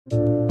Hello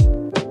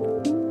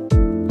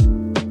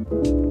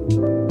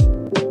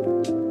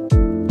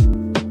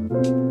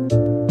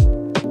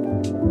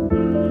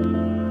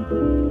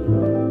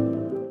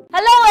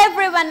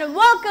everyone,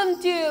 welcome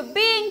to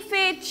Being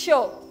Fit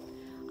Show.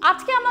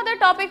 আজকে আমাদের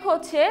topic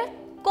হচ্ছে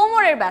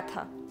কোমরের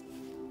ব্যথা।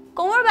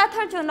 কোমর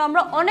ব্যথার জন্য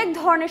আমরা অনেক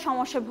ধরনের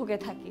সমস্যা ভুগে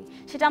থাকি,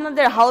 সেটা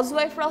আমাদের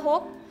হাউসওয়াইফরা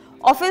হোক,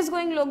 অফিস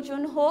গোয়িং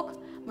লোকজন হোক,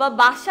 বা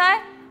বাসায়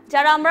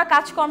যারা আমরা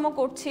কাজকর্ম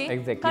করছি,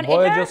 কারণ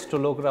বয়োজ্যেষ্ঠ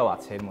লোকরাও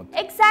আছে এর মধ্যে।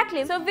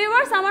 এক্স্যাক্টলি। সো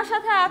ভিউয়ার্স, আমার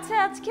সাথে আছে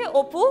আজকে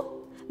অপু,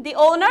 দি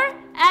ওনার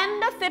অ্যান্ড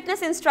দ্য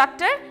ফিটনেস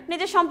ইনস্ট্রাক্টর।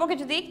 নিজের সম্পর্কে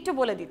যদি একটু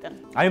বলে দিতেন।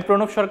 আমি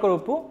প্রণব সরকার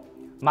অপু,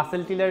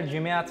 মাসেল টিলার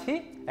জিমে আছি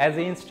as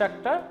a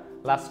instructor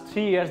last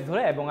 3 years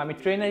ধরে, এবং আমি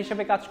ট্রেনার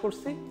হিসেবে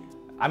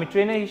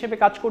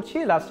কাজ করছি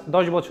লাস্ট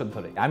 10 বছর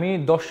ধরে। আমি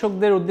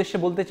দর্শকদের উদ্দেশ্যে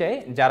বলতে চাই,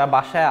 যারা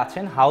বাসায়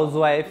আছেন,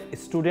 হাউসওয়াইফ,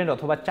 স্টুডেন্ট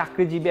অথবা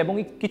চাকরিজীবী এবং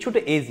কিছুটা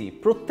এজি,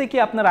 প্রত্যেকে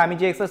আপনারা আমি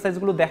যে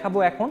এক্সারসাইজগুলো দেখাবো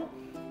এখন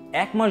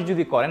 1 মাস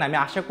যদি করেন, আমি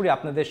আশা করি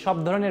আপনাদের সব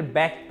ধরনের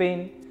ব্যাক পেইন,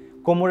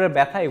 কোমরের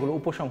ব্যথা এগুলো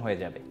উপশম হয়ে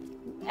যাবে।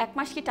 1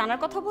 মাস কি টানার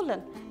কথা বললেন?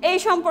 এই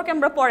সম্পর্কে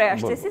আমরা পরে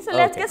আসতেছি। So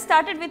let's get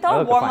started with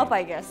our warm up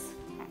I guess.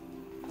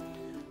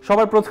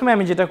 সবার প্রথমে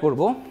আমি যেটা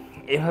করব,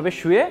 এভাবে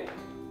শুয়ে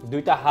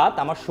দুইটা হাত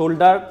আমার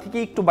শোল্ডার থেকে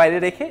একটু বাইরে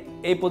রেখে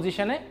এই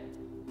পজিশনে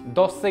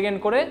 10 সেকেন্ড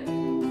করে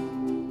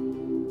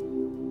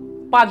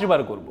 5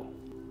 বার করব।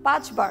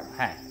 5 বার?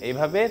 হ্যাঁ,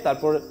 এইভাবে।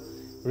 তারপর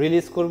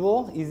রিলিজ করব,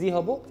 ইজি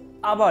হব,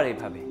 আবার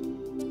এইভাবে।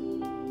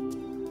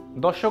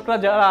 দর্শকরা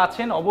যারা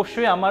আছেন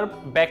অবশ্যই আমার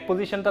ব্যাক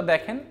পজিশনটা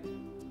দেখেন,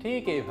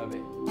 ঠিক এইভাবে।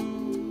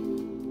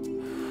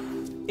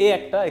 এই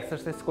একটা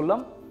এক্সারসাইজ করলাম,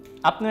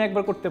 আপনিও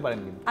একবার করতে পারেন।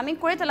 কিন্তু আমি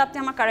করে, তাহলে আপনি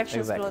আমার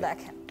কারেকশনসগুলো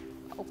দেখেন।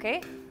 ওকে,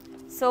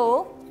 সো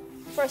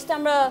ফার্স্ট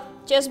আমরা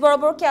চেস্ট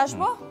বরাবর কি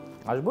আসবো,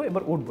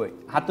 এবার উঠবো,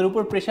 হাতের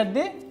উপর প্রেসার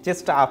দিয়ে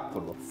চেস্টটা আপ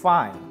করব।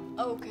 ফাইন।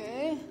 ওকে,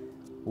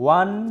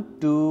 1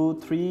 2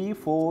 3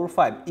 4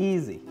 5,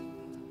 ইজি।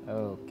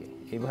 ওকে,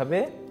 এইভাবে।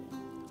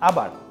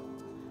 আবার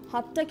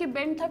হাতটা কি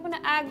বেন্ড থাকবে না?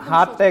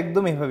 হাতটা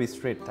একদম এইভাবে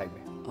স্ট্রেট থাকবে।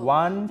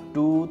 1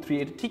 2 3,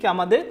 এটা ঠিক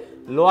আমাদের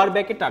লোয়ার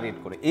ব্যাকে টার্গেট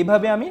করে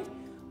এইভাবে আমি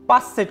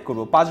 5 সেট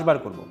করব, 5 বার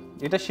করব।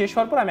 এটা শেষ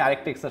হওয়ার পর আমি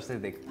আরেকটা এক্সারসাইজ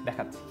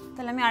দেখাচ্ছি।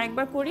 তাহলে আমি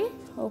আরেকবার করি।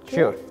 ওকে,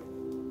 শিওর।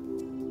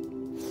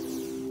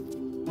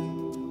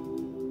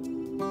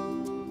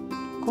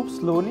 খুব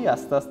স্লোলি,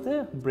 আস্তে আস্তে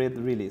ব্রেথ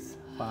রিলিজ।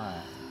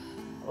 ফাইন।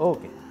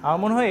 ওকে, আমার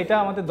মনে হয় এটা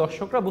আমাদের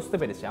দর্শকরা বুঝতে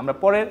পেরেছে। আমরা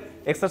পরের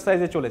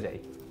এক্সারসাইজে চলে যাই।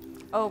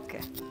 ওকে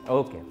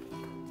ওকে,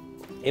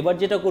 এবার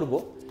যেটা করব,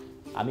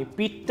 আমি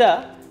পিঠটা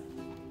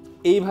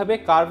এইভাবে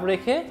কার্ভ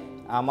রেখে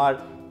আমার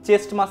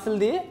চেস্ট মাসেল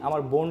দিয়ে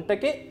আমার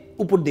বোনটাকে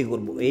উপর দিকে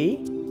করব। এই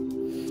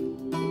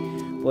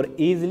পর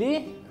ইজিলি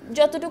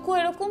যতটুকু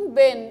এরকম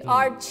বেন্ড,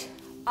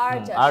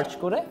 আর্চ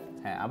করে।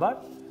 হ্যাঁ, আবার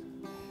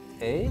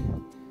এই।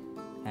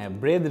 হ্যাঁ,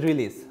 ব্রেথ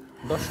রিলিজ।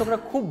 দর্শকরা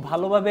খুব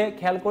ভালোভাবে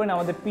খেয়াল করেন,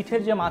 আমাদের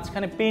পিঠের যে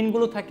মাঝখানে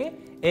পেইনগুলো থাকে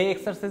এই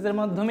এক্সারসাইজের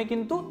মাধ্যমে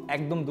কিন্তু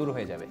একদম দূর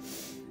হয়ে যাবে।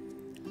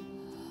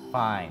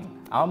 ফাইন।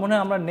 আমার মনে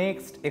হয় আমরা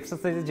নেক্সট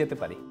এক্সারসাইজে যেতে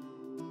পারি।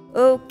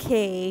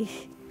 ওকে,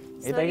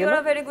 এটা you R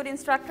a very good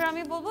instructor.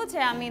 আমি বলবো যে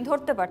আমি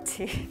ধরতে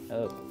পারছি।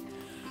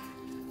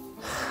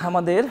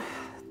 আমাদের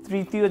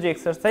তৃতীয় যে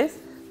এক্সারসাইজ,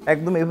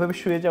 একদম এভাবে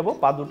শুয়ে যাব,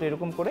 পা দুটো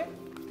এরকম করে,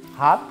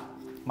 হাত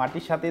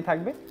মাটির সাথেই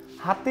থাকবে।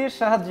 হাতের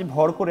সাহায্যে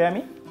ভর করে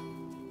আমি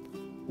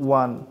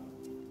 1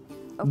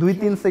 2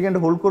 3 সেকেন্ড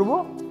হোল্ড করব,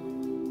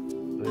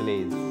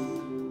 রিলিজ।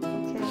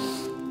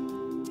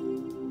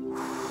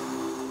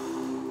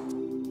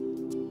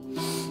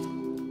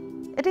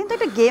 এটা কিন্তু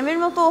একটা গেমের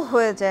মতো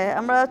হয়ে যায়।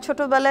 আমরা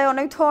ছোটবেলায়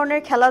অনেক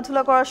ধরনের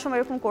খেলাধুলা করার সময়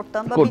এরকম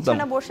করতাম, বা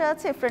বিছানা বসে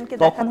আছে ফ্রেন্ডকে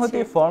দেখাচ্ছি। তখন হয়তো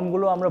এই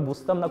ফর্মগুলো আমরা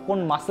বুঝতাম না কোন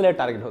মাসেলের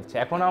টার্গেট হচ্ছে।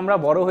 এখন আমরা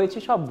বড় হয়েছি,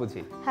 সব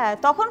বুঝি। হ্যাঁ,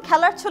 তখন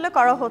খেলার ছলে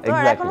করা হতো,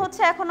 আর এখন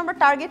হচ্ছে এখন আমরা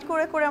টার্গেট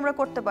করে করে আমরা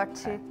করতে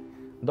পারছি।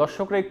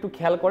 দর্শকরা একটু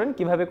খেয়াল করেন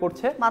কিভাবে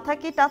করছে। মাথা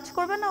কি টাচ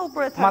করবে না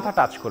উপরে থাকবে? মাথা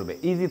টাচ করবে,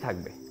 ইজি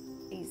থাকবে।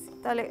 ইজি।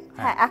 তাহলে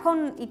হ্যাঁ, এখন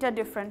এটা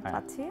ডিফারেন্ট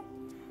পাচ্ছি।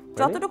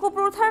 যতটুকু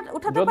উপরে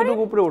উঠাতে পারি,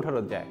 যতটুকু উপরে উঠানো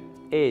যায়।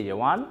 এই যে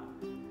 1,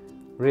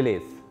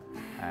 রিলিজ।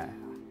 হ্যাঁ,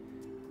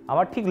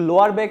 আমার ঠিক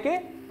লোয়ার ব্যাকে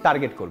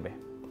টার্গেট করবে।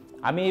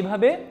 আমি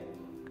এইভাবে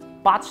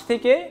 5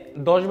 থেকে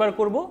 10 বার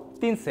করব,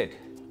 3 সেট।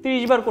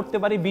 30 বার করতে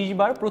পারি, 20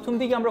 বার। প্রথম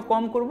দিকে আমরা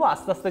কম করব,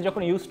 আস্তে আস্তে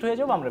যখন ইউজড হয়ে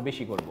যাব আমরা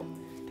বেশি করব।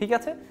 ঠিক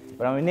আছে,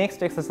 এবার আমি নেক্সট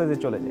এক্সারসাইজে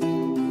চলে যাই।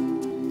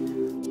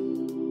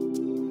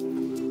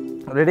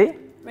 রেডি?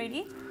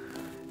 রেডি।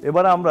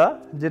 এবার আমরা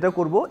যেটা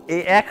করব,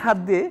 এই এক হাত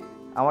দিয়ে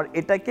আমার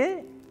এটাকে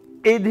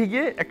এই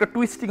দিকে একটা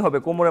টুইস্টিং হবে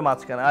কোমরের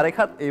মাঝখানে, আর এক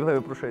হাত এইভাবে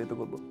প্রসারিত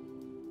করব।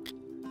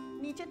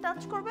 নিচে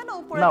টাচ করবে না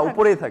উপরে? না,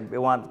 উপরেই থাকবে।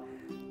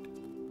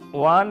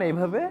 1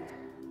 এইভাবে,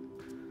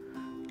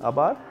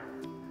 আবার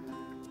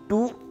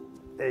 2,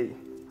 এই।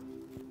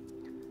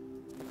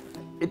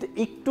 এটা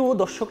একটু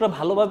দর্শকরা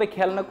ভালোভাবে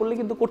খেয়াল না করলে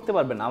কিন্তু করতে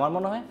পারবে না, আমার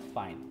মনে হয়।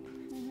 ফাইন।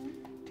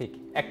 ঠিক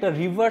একটা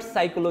রিভার্স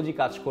সাইকোলজি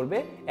কাজ করবে।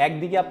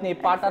 একদিকে আপনি এই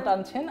পাটা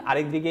টানছেন,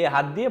 আরেকদিকে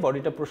হাত দিয়ে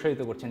বডিটা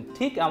প্রসারিত করছেন।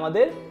 ঠিক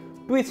আমাদের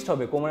টুইস্ট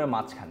হবে কোমরের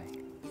মাঝখানে,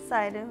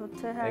 সাইডে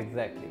হচ্ছে। হ্যাঁ,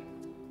 এক্স্যাক্টলি।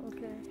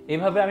 ওকে,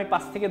 এইভাবে আমি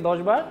 5 থেকে 10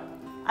 বার।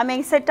 আমি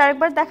এই সাইডটা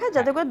আরেকবার দেখাই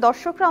যাতে করে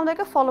দর্শকরা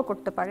আমাদেরকে ফলো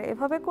করতে পারে।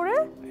 এভাবে করে,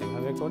 এই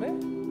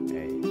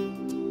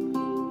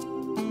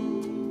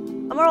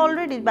আমার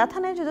অলরেডি ব্যথা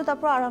নেই যদি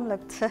তারপর আরাম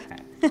লাগছে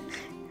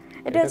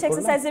এটা হচ্ছে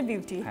এক্সারসাইজের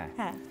বিউটি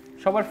হ্যাঁ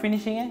সবার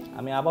ফিনিশিং এ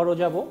আমি আবারও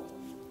যাব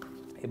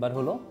এবার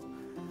হলো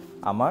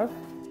আমার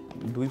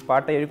দুই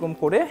পাটা এরকম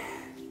করে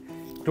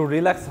একটু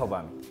রিল্যাক্স হব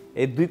আমি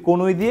এই দুই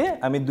কোণই দিয়ে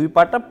আমি দুই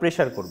পাটা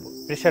প্রেসার করব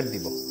প্রেসার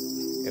দিব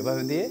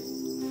এভাবে দিয়ে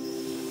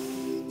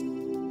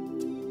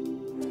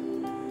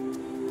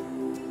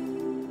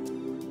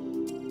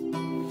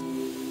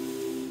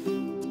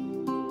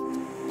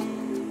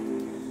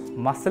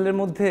মাসেলের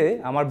মধ্যে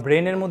আমার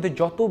ব্রেনের মধ্যে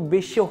যত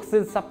বেশি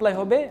অক্সিজেন সাপ্লাই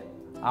হবে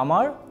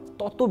আমার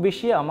তত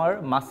বেশি আমার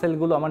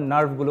মাসেলগুলো আমার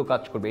নার্ভগুলো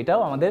কাজ করবে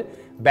এটাও আমাদের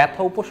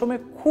ব্যথা উপশমে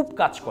খুব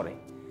কাজ করে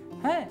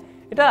হ্যাঁ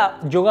এটা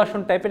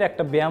যোগাসন টাইপের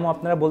একটা ব্যায়াম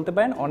আপনারা বলতে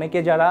পারেন অনেকে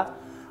যারা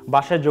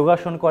বাসায়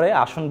যোগাসন করে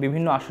আসন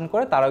বিভিন্ন আসন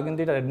করে তারাও কিন্তু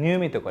এটা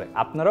নিয়মিত করে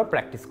আপনারাও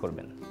প্র্যাকটিস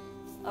করবেন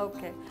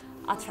ওকে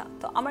আচ্ছা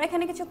তো আমার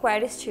এখানে কিছু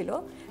কোয়ারিজ ছিল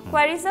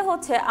কোয়ারিজে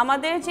হচ্ছে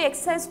আমাদের যে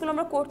এক্সারসাইজগুলো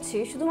আমরা করছি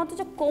শুধুমাত্র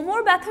যে কোমর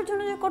ব্যথার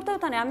জন্য যে করতে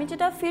হবে তা না আমি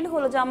যেটা ফিল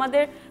হলো যে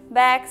আমাদের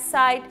ব্যাক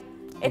সাইড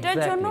এটার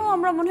জন্য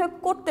আমরা মনে হয়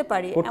করতে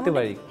পারি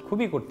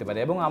খুবই করতে পারি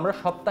এবং আমরা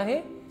সপ্তাহে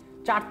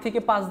 4 থেকে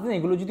 5 দিন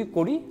এগুলো যদি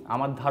করি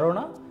আমার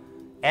ধারণা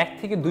 1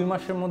 থেকে 2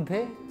 মাসের মধ্যে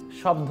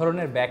সব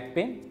ধরনের ব্যাক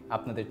পেইন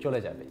আপনাদের চলে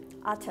যাবে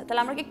আচ্ছা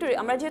তাহলে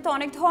আমরা যেহেতু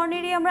অনেক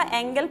ধরনেরই আমরা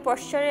অ্যাঙ্গেল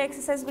পশ্চারের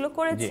এক্সারসাইজগুলো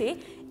করেছি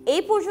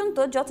এই পর্যন্ত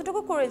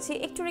যতটুকু করেছি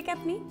একটু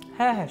রিক্যাপ নি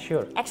হ্যাঁ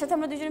শিওর একসাথে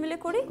আমরা দুজন মিলে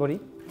করি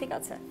ঠিক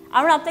আছে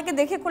আমরা আমরা আপনাকে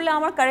দেখে করলে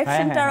আমার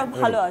কারেকশনটা আরো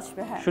ভালো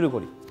আসবে হ্যাঁ শুরু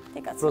করি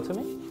ঠিক আছে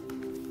প্রথমে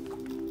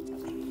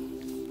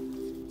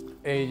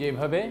এই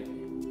যেভাবে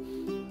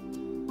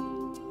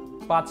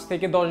 5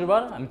 থেকে 10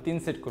 বার আমি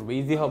 3 সেট করব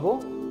ইজি হব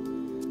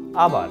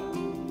আবার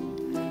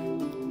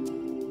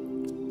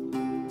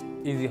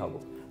ইজি হব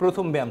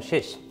প্রথম ব্যায়াম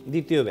শেষ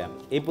দ্বিতীয় ব্যায়াম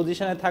এই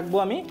পজিশনে থাকবো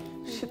আমি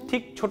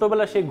ঠিক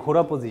ছোটবেলা সেই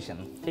ঘোড়া পজিশন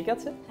ঠিক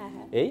আছে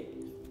এই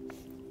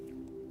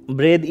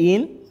breathe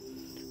in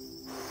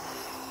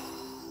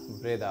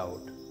breadth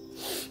out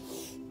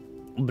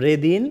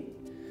breathe in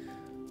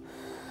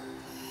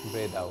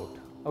breadth out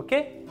okay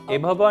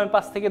এভাবে আমি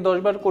 5 থেকে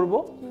 10 বার করব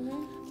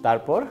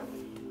তারপর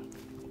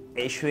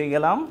এই শুয়ে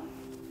গেলাম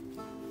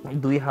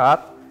দুই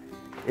হাত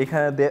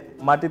এখানে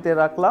মাটিতে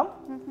রাখলাম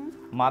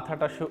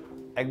মাথাটা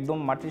একদম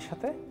মাটির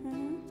সাথে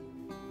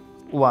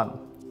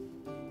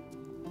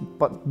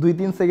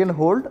 2-3 সেকেন্ড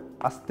হোল্ড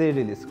আস্তে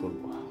রিলিজ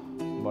করব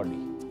বডি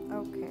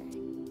ওকে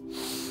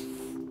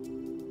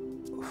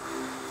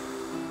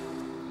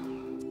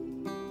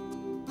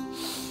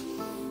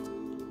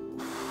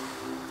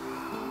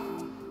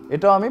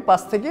এটাও আমি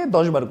 5 থেকে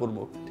 10 বার করব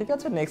ঠিক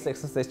আছে নেক্সট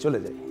এক্সারসাইজ চলে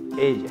যাই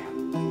এই যে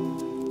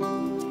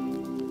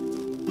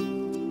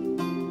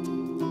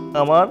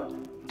আমার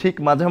ঠিক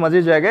মাঝামাঝি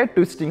জায়গায়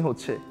টুইস্টিং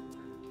হচ্ছে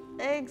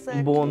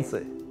এক্স্যাক্টলি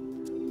বোনসে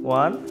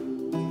 1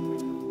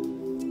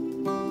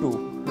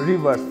 2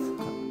 রিভার্স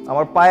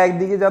আমার পা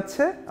একদিকে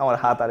যাচ্ছে আমার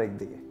হাত আরেক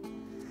দিকে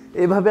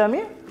এইভাবে আমি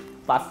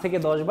 5 থেকে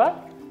 10 বার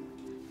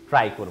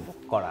ট্রাই করব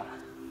করার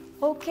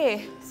ওকে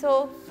সো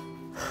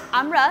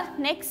আমরা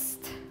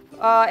নেক্সট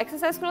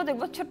এক্সারসাইজগুলো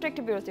দেখব ছোট্ট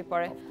একটি বিরতির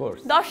পরে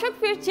দর্শক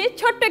ফিরছি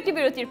ছোট্ট একটি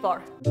বিরতির পর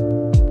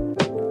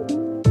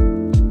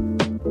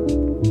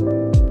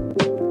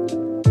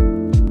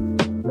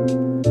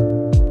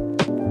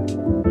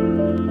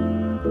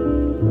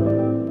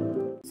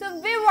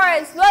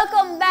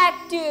welcome back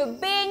to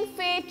being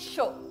fit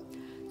show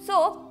so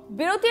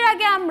বিরতির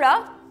আগে আমরা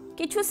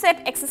কিছু সেট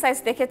এক্সারসাইজ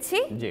দেখেছি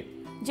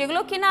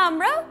যেগুলো কিনা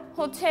আমরা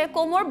হচ্ছে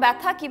কোমর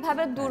ব্যথা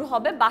কিভাবে দূর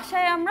হবে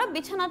বাসায় আমরা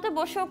বিছানাতে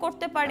বসেও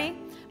করতে পারি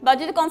বা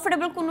যদি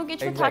কমফোর্টেবল কোনো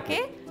কিছু থাকে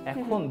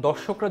এখন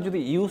দর্শকরা যদি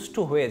ইউজ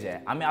টু হয়ে যায়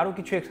আমি আরো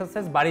কিছু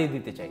এক্সারসাইজ বাড়িয়ে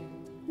দিতে চাই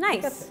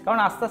নাইস কারণ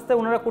আস্তে আস্তে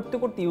ওনারা করতে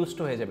করতে ইউজ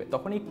টু হয়ে যাবে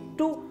তখন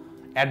একটু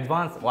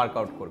অ্যাডভান্স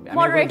ওয়ার্কআউট করবে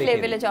মডারেট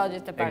লেভেলে যাওয়া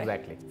যেতে পারে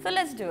exactly so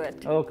let's do it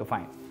okay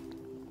fine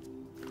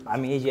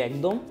আমি এই যে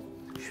একদম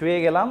শুয়ে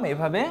গেলাম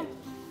এভাবে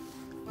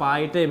পা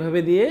এটা এভাবে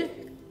দিয়ে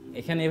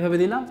এখানে এভাবে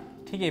দিলাম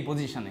ঠিক এই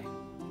পজিশনে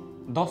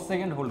 10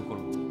 সেকেন্ড হোল্ড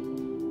করব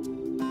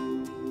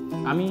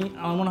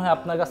আমার মনে হয়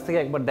আপনার কাছ থেকে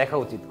একবার দেখা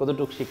উচিত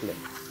কতটুকু শিখলেন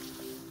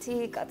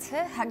ঠিক আছে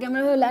আগে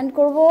আমরা ল্যান্ড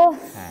করব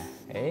হ্যাঁ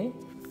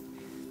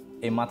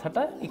এই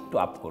মাথাটা একটু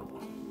আপ করব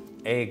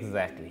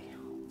এক্স্যাক্টলি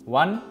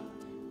 1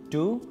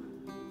 2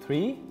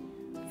 3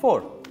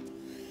 4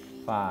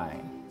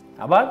 ফাইন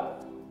আবার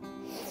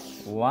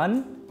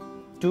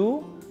 1 2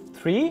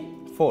 3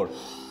 4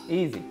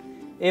 ইজি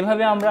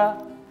এইভাবে আমরা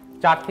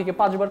 4 থেকে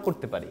 5 বার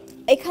করতে পারি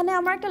এখানে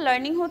আমার একটা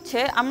লার্নিং হচ্ছে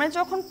আমরা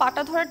যখন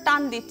পাটা ধরে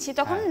টান দিচ্ছি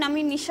তখন আমি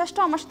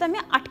নিঃশ্বাসটা আমার সাথে আমি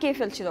আটকে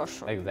ফেলছি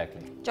দর্শক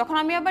এক্স্যাক্টলি যখন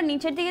আমি আবার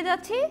নিচের দিকে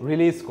যাচ্ছি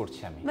রিলিজ করছি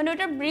আমি মানে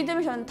ওটা ব্রিথের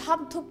ধাপ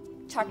ধুপ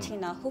ছাড়ছি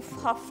না হুফ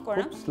হাফ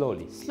করে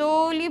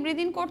স্লোলি ব্রিথ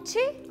ইন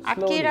করছি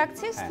আটকে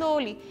রাখছি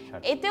স্লোলি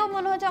এতেও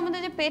মনে হচ্ছে আমাদের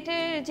যে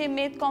পেটের যে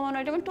মেদ কমানো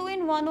এটা 2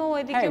 in 1 ও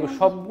এদিকে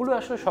সবগুলো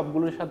আসলে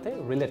সবগুলোর সাথে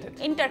রিলেটেড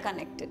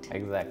ইন্টারকানেক্টেড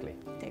এক্স্যাক্টলি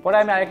পরে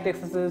আমি আরেকটা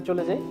এক্সারসাইজে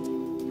চলে যাই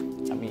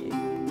আমি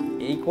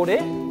এই করে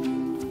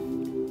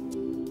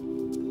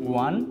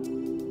 1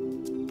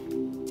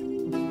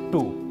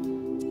 2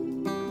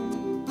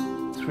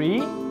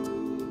 3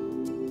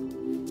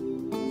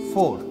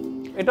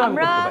 4 এটা আমি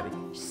করতে পারি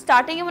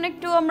স্টার্টিং এ মানে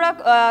একটু আমরা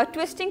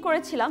টুইস্টিং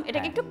করেছিলাম,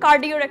 এটাকে একটু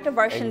কার্ডিওর একটা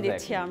ভার্সন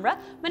দিচ্ছি আমরা,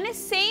 মানে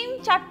সেম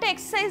 4টা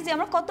এক্সারসাইজ দিয়ে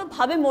আমরা কত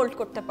ভাবে মোল্ড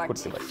করতে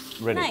পারছি।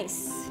 নাইস,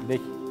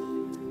 দেখি।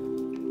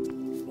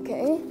 ওকে,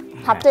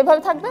 হাতটা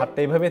এভাবে থাকবে,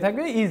 হাতটা এভাবে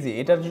থাকবে, ইজি।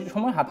 এটার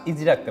সময় হাত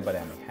ইজি রাখতে পারে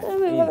আমি। হ্যাঁ,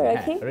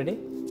 রেডি,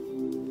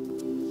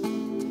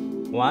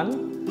 1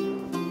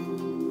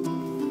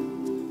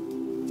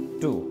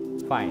 2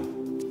 ফাইন।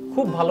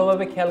 খুব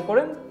ভালোভাবে খেয়াল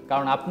করেন,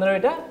 কারণ আপনারা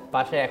এটা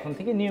বাসায় এখন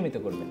থেকে নিয়মিত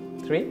করবেন।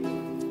 3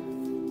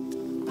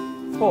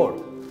 4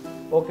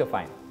 ওকে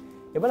ফাইন।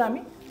 এবার আমি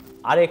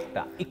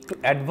আরেকটা একটু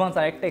অ্যাডভান্স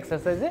আরেকটা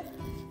এক্সারসাইজে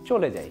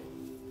চলে যাই।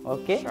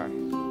 ওকে,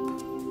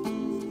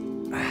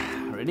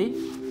 রেডি,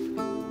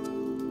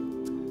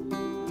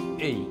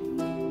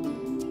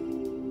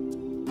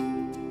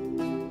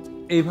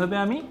 এইভাবে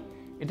আমি,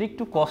 এটা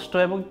একটু কষ্ট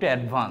এবং একটু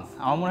অ্যাডভান্স।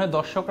 আমার মনে হয়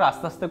দর্শকরা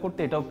আস্তে আস্তে করতে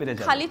এটাও পেরে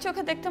যাবে। খালি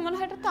চোখে দেখতে মনে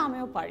হয় এটা তো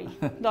আমিও পারি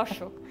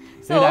দর্শক।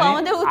 সো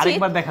আমাদের উচিত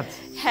আরেকবার দেখাচ্ছি।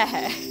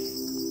 হ্যাঁ,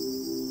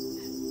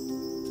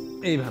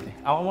 এইভাবে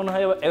আমার মনে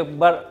হয়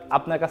একবার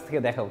আপনার কাছ থেকে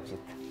দেখা উচিত।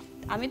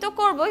 আমি তো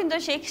করব, কিন্তু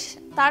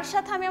তার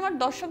সাথে আমি আমার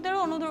দর্শকদেরও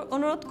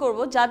অনুরোধ করব,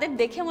 যাদের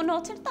দেখে মনে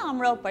হচ্ছে তো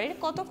আমরাও পারি,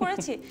 কত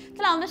করেছি,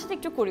 তাহলে আমাদের সাথে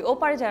একটু করি,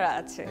 ওপারে যারা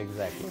আছে।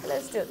 Exactly,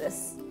 let's do this.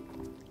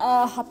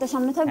 হাতটা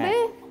সামনে থাকবে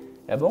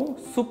এবং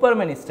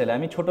সুপারম্যান স্টাইলে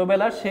আমি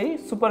ছোটবেলার সেই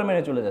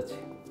সুপারম্যানে চলে যাচ্ছি।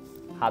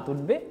 হাত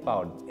উঠবে, পা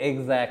উঠবে,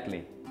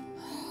 এক্স্যাক্টলি।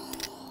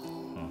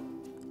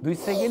 2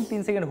 সেকেন্ড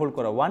 3 সেকেন্ড হোল্ড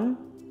করো, 1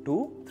 2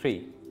 3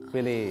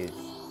 রিলিজ।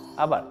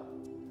 আবার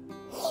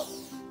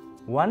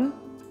 1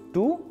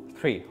 2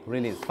 3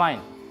 রিলিজ। ফাইন।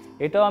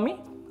 এটাও আমি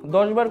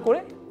 10 বার করে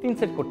 3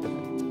 সেট করতে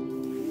পারি।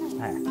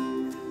 হ্যাঁ,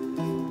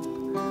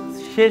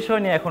 শেষ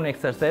হয়নি এখন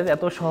এক্সারসাইজ,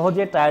 এত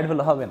সহজে টায়ার্ড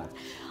হলে হবে না।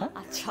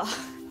 আচ্ছা,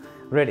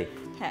 রেডি?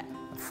 হ্যাঁ।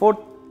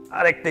 4th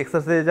আরেকটা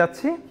এক্সারসাইজে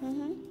যাচ্ছি।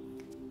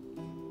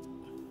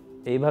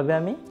 এইভাবে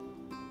আমি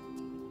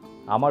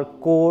আমার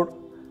কোর,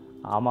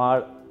 আমার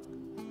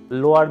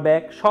লোয়ার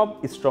ব্যাক সব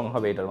স্ট্রং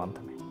হবে এটার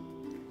মাধ্যমে।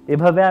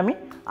 এভাবে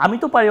আমি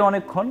তো পারি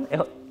অনেকক্ষণ,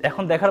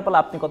 এখন দেখার পালা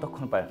আপনি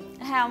কতক্ষণ পারেন।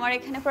 হ্যাঁ, আমার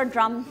এখানে পুরো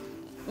ড্রাম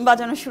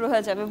বাজানো শুরু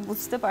হয়ে যাবে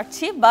বুঝতে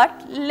পারছি, but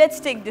let's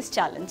take this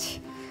challenge.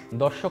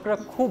 দর্শকরা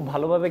খুব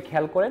ভালোভাবে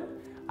খেয়াল করেন,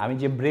 আমি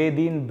যে ব্রেথ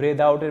ইন ব্রেথ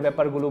আউটের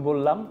ব্যাপারগুলো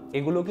বললাম,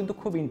 এগুলো কিন্তু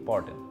খুব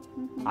ইম্পর্টেন্ট।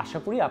 আশা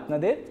করি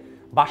আপনাদের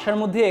বাসার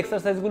মধ্যে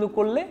এক্সারসাইজগুলো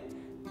করলে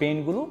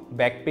পেইনগুলো,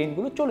 ব্যাক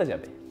পেইনগুলো চলে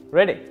যাবে।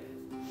 রেডি?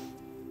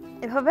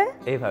 এভাবে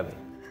এইভাবে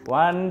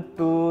 1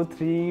 2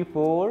 3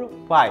 4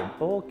 5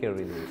 ওকে,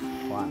 রিলিজ।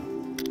 1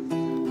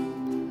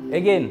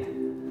 এগেইন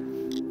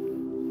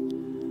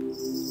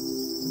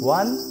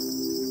 1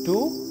 2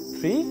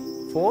 3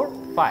 4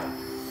 5।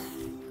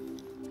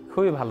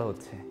 খুবই ভালো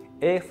হচ্ছে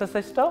এই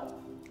এক্সারসাইজটাও।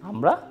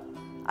 আমরা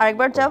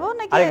আরেকবার যাব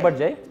নাকি? আরেকবার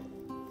যাই।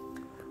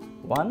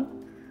 1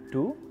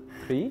 2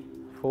 3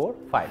 4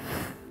 5।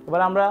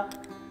 এবার আমরা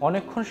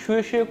অনেকক্ষণ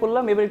শুয়ে শুয়ে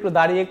করলাম, এবার একটু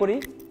দাঁড়িয়ে করি।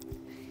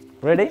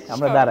 রেডি?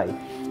 আমরা দাঁড়াই।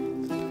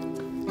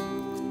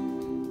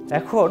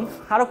 এখন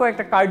আরো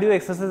কয়েকটা কার্ডিও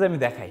এক্সারসাইজ আমি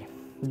দেখাই।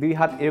 2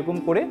 হাত এরকম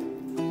করে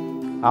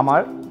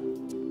আমার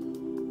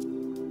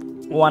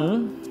 1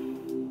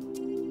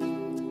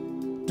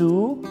 2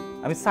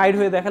 আমি সাইড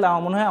হয়ে দেখালে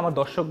আমার মনে হয় আমার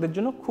দর্শকদের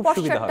জন্য খুব সুবিধা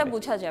হবে। পশ্চাৎটা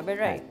বোঝা যাবে,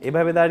 রাইট?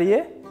 এভাবে দাঁড়িয়ে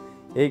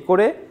এই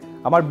করে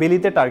আমার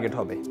বেলিতে টার্গেট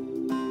হবে।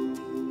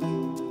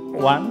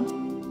 1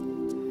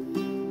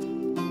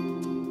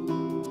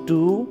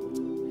 2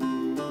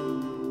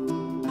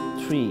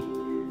 3।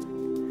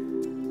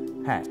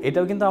 হ্যাঁ,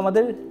 এটাও কিন্তু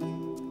আমাদের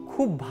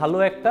খুব ভালো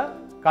একটা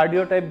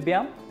কার্ডিও টাইপ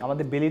ব্যায়াম,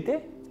 আমাদের বেলিতে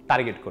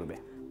টার্গেট করবে।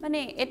 মানে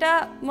এটা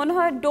মনে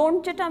হয় ডোন্ট,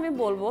 যেটা আমি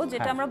বলবো,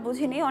 যেটা আমরা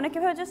বুঝিনি, অনেকে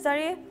ভাবে জাস্ট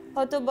দাঁড়িয়ে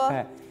হয়তো বা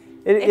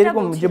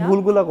এরকম যে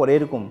ভুলগুলো করে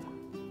এরকম,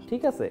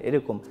 ঠিক আছে,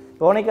 এরকম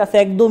তো অনেকে আছে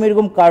একদম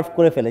এরকম কার্ভ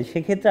করে ফেলে,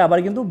 সেক্ষেত্রে আবার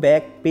কিন্তু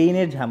ব্যাক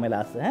পেইনের ঝামেলা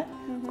আছে। হ্যাঁ,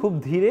 খুব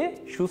ধীরে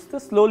সুস্থে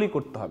স্লোলি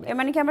করতে হবে। এর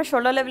মানে কি আমরা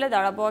শোল্ডার লেভেলে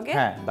দাঁড়াবো আগে?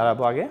 হ্যাঁ,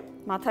 দাঁড়াবো আগে,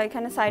 মাথা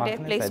এখানে সাইডে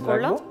প্লেস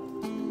করলাম,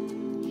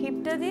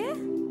 হিপটা দিয়ে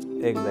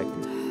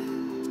এক্স্যাক্টলি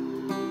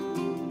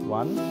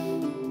 1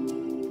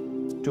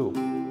 2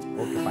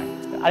 ওকে ফাইন।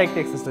 আরেকটা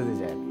এক্সারসাইজে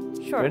যাই।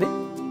 রেডি?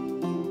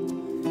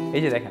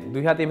 এই যে দেখেন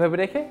 2 হাত এভাবে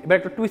রেখে এবার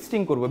একটা টুইস্টিং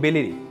করব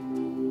বেলিরই।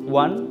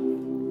 1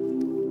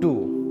 2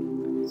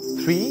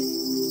 3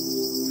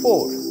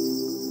 4।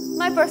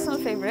 মাই পার্সোনাল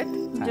ফেভারিট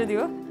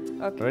যদিও।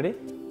 ওকে, রেডি?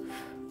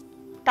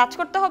 টাচ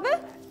করতে হবে?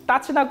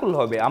 টাচ না করলে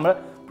হবে, আমরা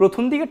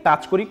প্রথম দিকে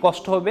টাচ করি,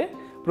 কষ্ট হবে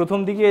প্রথম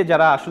দিকে।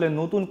 যারা আসলে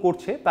নতুন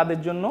করছে তাদের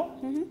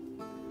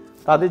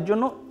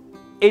জন্য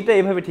এইটা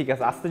এভাবে ঠিক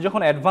আছে। আস্তে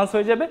যখন অ্যাডভান্স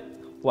হয়ে যাবে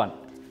 1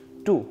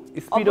 2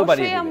 স্পিডও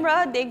বাড়িয়ে দিবে। আমরা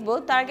দেখব,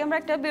 তার আগে আমরা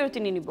একটা বিরতি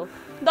নিয়ে নিব।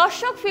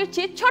 দর্শক,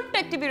 ফিরছি ছোট্ট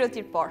একটি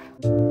বিরতির পর।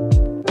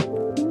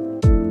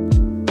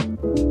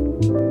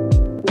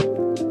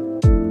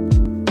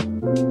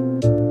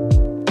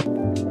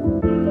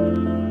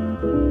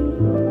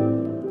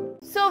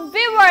 So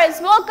viewers,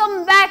 welcome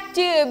back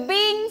to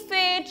Being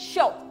Fit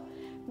Show.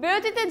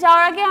 বিরতিতে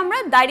যাওয়ার আগে আমরা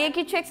দাঁড়িয়ে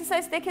কিছু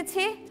এক্সারসাইজ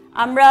দেখেছি,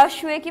 আমরা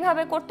শুয়ে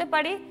কিভাবে করতে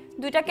পারি,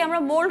 দুইটাকে আমরা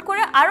মোল্ড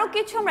করে আরো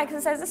কিছু আমরা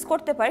এক্সারসাইজেস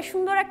করতে পারি,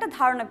 সুন্দর একটা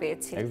ধারণা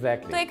পেয়েছি।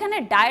 তো এখানে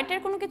ডায়েটের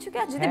কোনো কিছু কি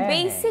আছে? যদি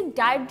বেসিক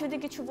ডায়েট যদি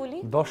কিছু বলি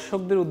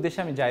দর্শকদের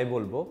উদ্দেশ্যে, আমি যাই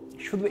বলবো,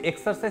 শুধু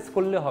এক্সারসাইজ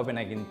করলে হবে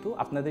না, কিন্তু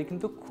আপনাদের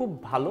কিন্তু খুব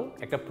ভালো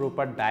একটা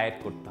প্রপার ডায়েট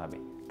করতে হবে,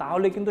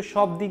 তাহলে কিন্তু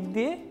সব দিক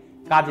দিয়ে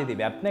কাজে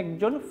দিবে। আপনি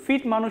একজন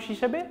ফিট মানুষ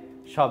হিসেবে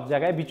সব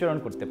জায়গায় বিচরণ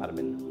করতে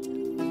পারবেন।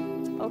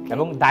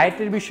 এবং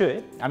ডায়েটের বিষয়ে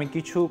আমি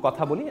কিছু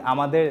কথা বলি।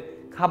 আমাদের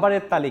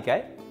খাবারের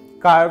তালিকায়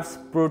কার্বস,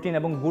 প্রোটিন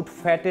এবং গুড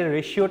ফ্যাটের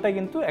রেশিওটা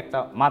কিন্তু একটা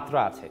মাত্রা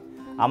আছে।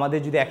 আমাদের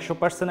যদি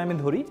 100% আমি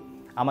ধরি,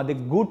 আমাদের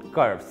গুড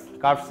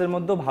কার্বসের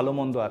মধ্যেও ভালো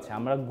মন্দ আছে।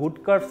 আমরা গুড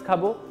কার্বস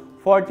খাবো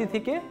 40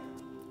 থেকে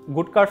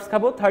গুড কার্বস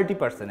খাবো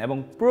 30% এবং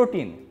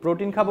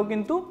প্রোটিন খাবো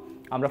কিন্তু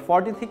আমরা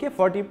 40 থেকে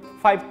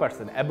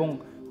 45% এবং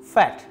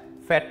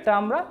ফ্যাটটা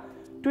আমরা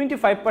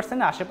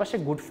 25% আশেপাশে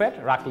গুড ফ্যাট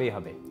রাখলেই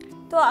হবে।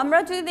 তো আমরা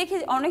যদি দেখি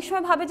অনেক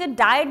সময় ভাবে যে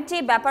ডায়েট যে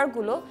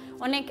ব্যাপারগুলো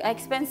অনেক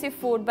এক্সপেন্সিভ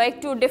ফুড বা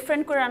একটু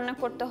ডিফারেন্ট করে রান্না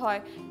করতে হয়,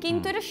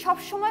 কিন্তু এটা সব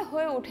সময়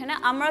হয়ে ওঠে না।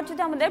 আমরা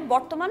যদি আমাদের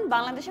বর্তমান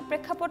বাংলাদেশের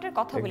প্রেক্ষাপটের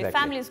কথা বলি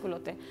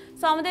ফ্যামিলিজগুলোতে,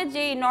 সো আমাদের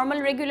যে নর্মাল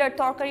রেগুলার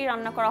তরকারি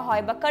রান্না করা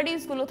হয় বা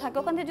কারিজগুলো থাকে,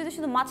 ওখান থেকে যদি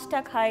শুধু মাছটা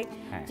খাই,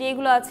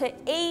 যেগুলো আছে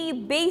এই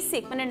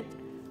বেসিক মানে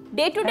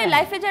ডে টু ডে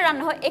লাইফে যে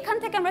রান্না হয়, এখান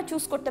থেকে আমরা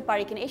চুজ করতে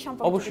পারি কিনা এই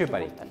সম্পর্কে? অবশ্যই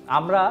পারি।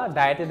 আমরা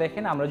ডায়েটে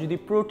দেখেন, আমরা যদি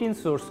প্রোটিন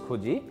সোর্স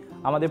খুঁজি,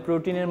 আমাদের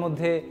প্রোটিনের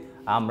মধ্যে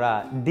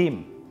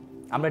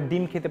আমরা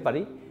ডিম খেতে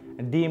পারি।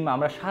 ডিম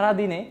আমরা সারা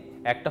দিনে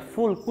একটা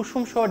ফুল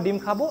কুসুম সহ ডিম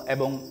খাবো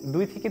এবং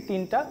 2 থেকে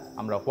 3টা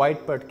আমরা হোয়াইট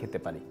পার্ট খেতে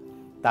পারি।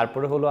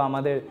 তারপরে হলো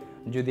আমাদের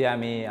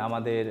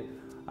আমাদের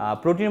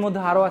প্রোটিনের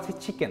মধ্যে আরও আছে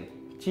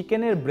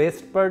চিকেনের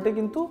ব্রেস্ট পার্টে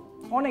কিন্তু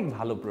অনেক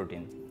ভালো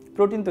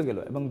প্রোটিন তো গেল।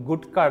 এবং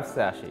গুড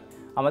কার্বসে আসি,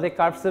 আমাদের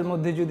কার্বসের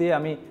মধ্যে যদি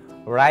আমি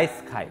রাইস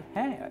খাই,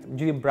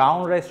 যদি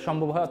ব্রাউন রাইস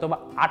সম্ভব হয় অথবা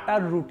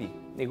আটার রুটি,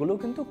 এগুলো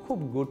কিন্তু খুব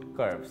গুড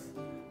কার্বস।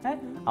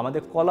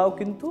 আমাদের কলাও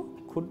কিন্তু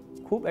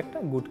খুব একটা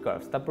গুড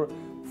কার্বস। তারপর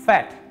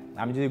ফ্যাট,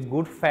 আমি যদি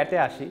গুড ফ্যাটে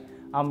আসি,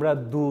 আমরা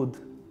দুধ,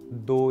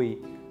 দই,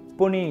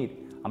 পনির,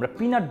 আমরা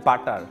পিনাট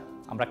বাটার,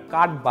 আমরা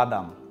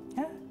কাঠবাদাম,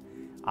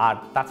 আর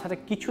তাছাড়া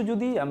কিছু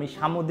যদি আমি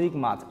সামুদ্রিক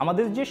মাছ,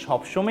 আমাদের যে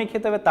সবসময়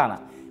খেতে হবে তা না,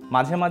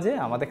 মাঝে মাঝে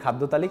আমাদের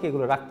খাদ্য তালিকা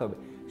এগুলো রাখতে হবে।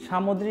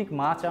 সামুদ্রিক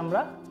মাছ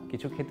আমরা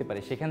কিছু খেতে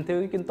পারি, সেখান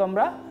থেকেও কিন্তু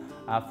আমরা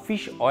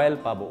ফিশ অয়েল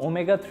পাবো,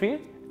 ওমেগা 3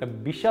 একটা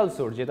বিশাল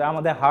সোর্স, যেটা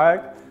আমাদের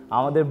হার্ট,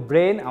 আমাদের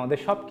ব্রেন, আমাদের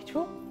সব কিছু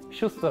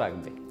সুস্থ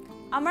রাখবে।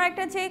 আমার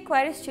একটা যে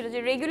কোয়ারিজ ছিল যে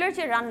রেগুলার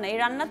যে রান্না, এই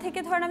রান্না থেকে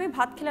ধরেন আমি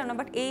ভাত খেলাম না,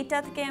 বাট এইটা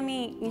থেকে আমি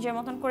নিজের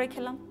মতন করে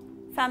খেলাম।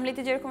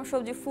 ফ্যামিলিতে যেরকম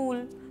সবজি,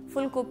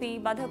 ফুলকপি,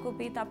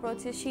 বাঁধাকপি, তারপর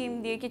হচ্ছে শিম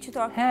দিয়ে কিছু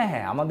তরকারি।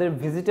 হ্যাঁ, আমাদের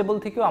ভেজিটেবল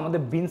থেকেও,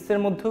 আমাদের বিনসের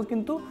মধ্যেও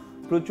কিন্তু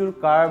প্রচুর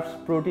কার্বস,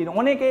 প্রোটিন।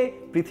 অনেকে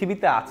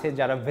পৃথিবীতে আছে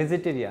যারা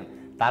ভেজিটেরিয়ান,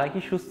 তারা কি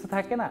সুস্থ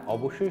থাকে না?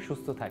 অবশ্যই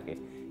সুস্থ থাকে।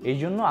 এই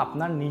জন্য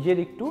আপনার নিজের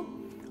একটু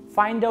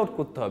ফাইন্ড আউট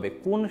করতে হবে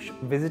কোন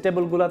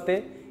ভেজিটেবলগুলোতে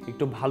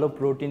একটু ভালো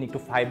প্রোটিন, একটু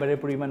ফাইবারের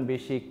পরিমাণ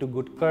বেশি, একটু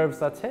গুড কার্বস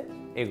আছে,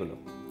 এগুলো।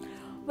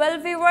 ওয়েল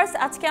ভিউয়ার্স,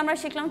 আজকে আমরা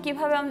শিখলাম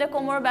কিভাবে আমাদের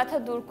কোমর ব্যথা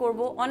দূর করব।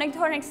 অনেক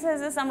ধরনের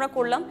এক্সারসাইজেস আমরা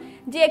করলাম,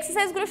 যে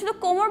এক্সারসাইজগুলো শুধু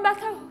কোমর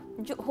ব্যথা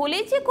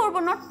হলেই যে করবো,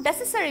 নট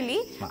নেসেসারিলি,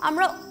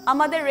 আমরা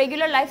আমাদের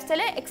রেগুলার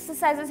লাইফস্টাইলে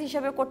এক্সারসাইজেস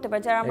হিসেবে করতে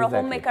পারি। যারা আমরা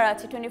হোম মেকার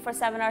আছি,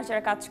 24/7 আওয়ার্স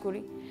যারা কাজ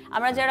করি,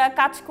 আমরা যারা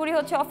কাজ করি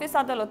হচ্ছে অফিস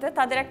আদালতে,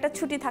 তাদের একটা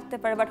ছুটি থাকতে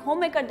পারে, বাট হোম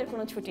মেকারদের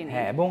কোনো ছুটি নেই।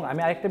 এবং আমি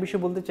আরেকটা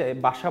বিষয় বলতে চাই,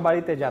 বাসা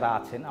বাড়িতে যারা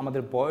আছেন,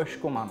 আমাদের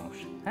বয়স্ক মানুষ,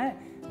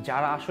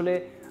 যারা আসলে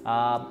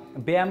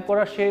ব্যায়াম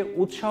করার সে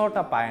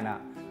উৎসাহটা পায় না,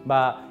 বা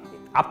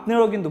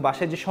আপনারাও কিন্তু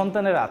বাসায় যে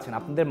সন্তানেরা আছেন,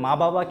 আপনাদের মা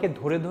বাবাকে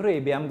ধরে ধরে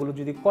এই ব্যায়ামগুলো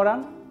যদি করান,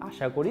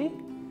 আশা করি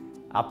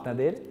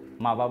আপনাদের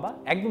মা বাবা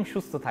একদম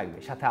সুস্থ থাকবে,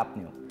 সাথে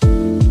আপনিও।